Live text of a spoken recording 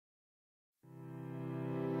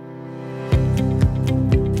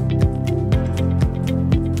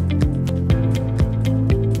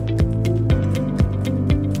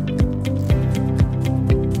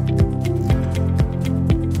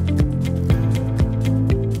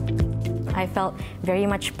I felt very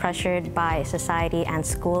much pressured by society and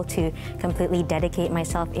school to completely dedicate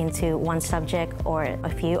myself into one subject or a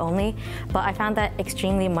few only, but I found that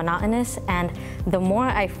extremely monotonous, and the more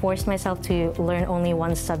I forced myself to learn only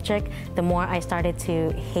one subject, the more I started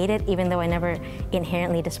to hate it, even though I never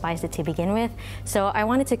inherently despised it to begin with. So I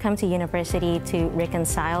wanted to come to university to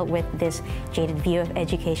reconcile with this jaded view of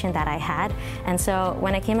education that I had, and so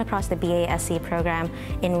when I came across the BAsc program,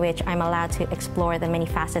 in which I'm allowed to explore the many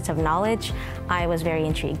facets of knowledge, I was very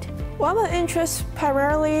intrigued. While my interests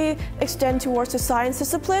primarily extend towards the science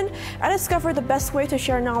discipline, I discovered the best way to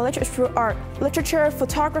share knowledge is through art, literature,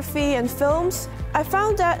 photography, and films. I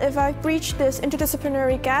found that if I breach this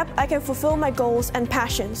interdisciplinary gap, I can fulfill my goals and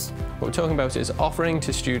passions. What we're talking about is offering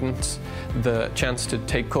to students the chance to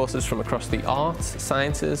take courses from across the arts,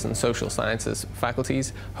 sciences and social sciences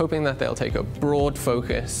faculties, hoping that they'll take a broad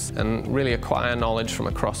focus and really acquire knowledge from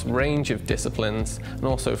across a range of disciplines, and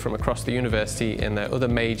also from across the university in their other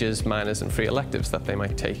majors, minors and free electives that they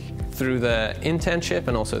might take. Through their internship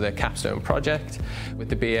and also their capstone project with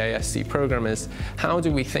the BAsc program is, how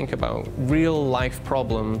do we think about real life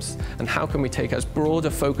problems and how can we take as broad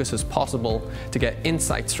a focus as possible to get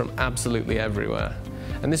insights from absolutely everywhere.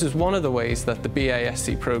 And this is one of the ways that the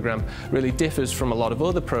BAsc program really differs from a lot of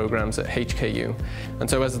other programs at HKU. And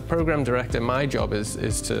so as the program director, my job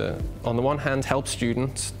is to, on the one hand, help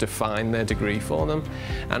students define their degree for them,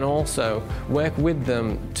 and also work with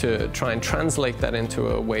them to try and translate that into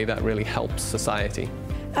a way that really helps society.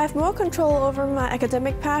 I have more control over my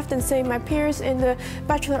academic path than, say, my peers in the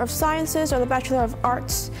Bachelor of Sciences or the Bachelor of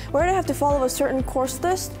Arts, where they have to follow a certain course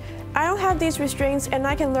list. I don't have these restraints, and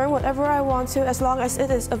I can learn whatever I want to as long as it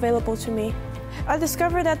is available to me. I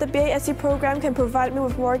discovered that the BAsc program can provide me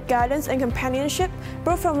with more guidance and companionship,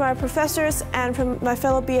 both from my professors and from my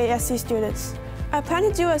fellow BAsc students. I plan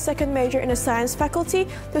to do a second major in the science faculty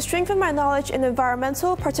to strengthen my knowledge in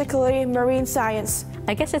environmental, particularly marine science.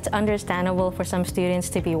 I guess it's understandable for some students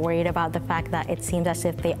to be worried about the fact that it seems as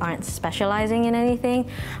if they aren't specializing in anything,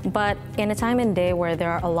 but in a time and day where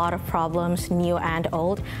there are a lot of problems, new and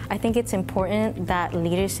old, I think it's important that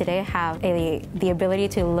leaders today have the ability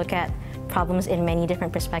to look at problems in many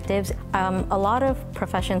different perspectives. A lot of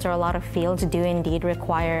professions or a lot of fields do indeed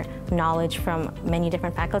require knowledge from many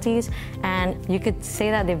different faculties, and you could say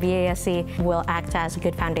that the BAsc will act as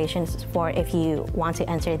good foundations for if you want to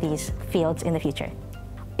enter these fields in the future.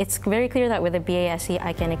 It's very clear that with the BAsc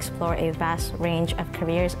I can explore a vast range of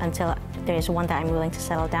careers until there is one that I'm willing to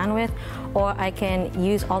settle down with, or I can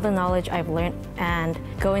use all the knowledge I've learned and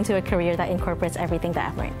go into a career that incorporates everything that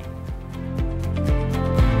I've learned.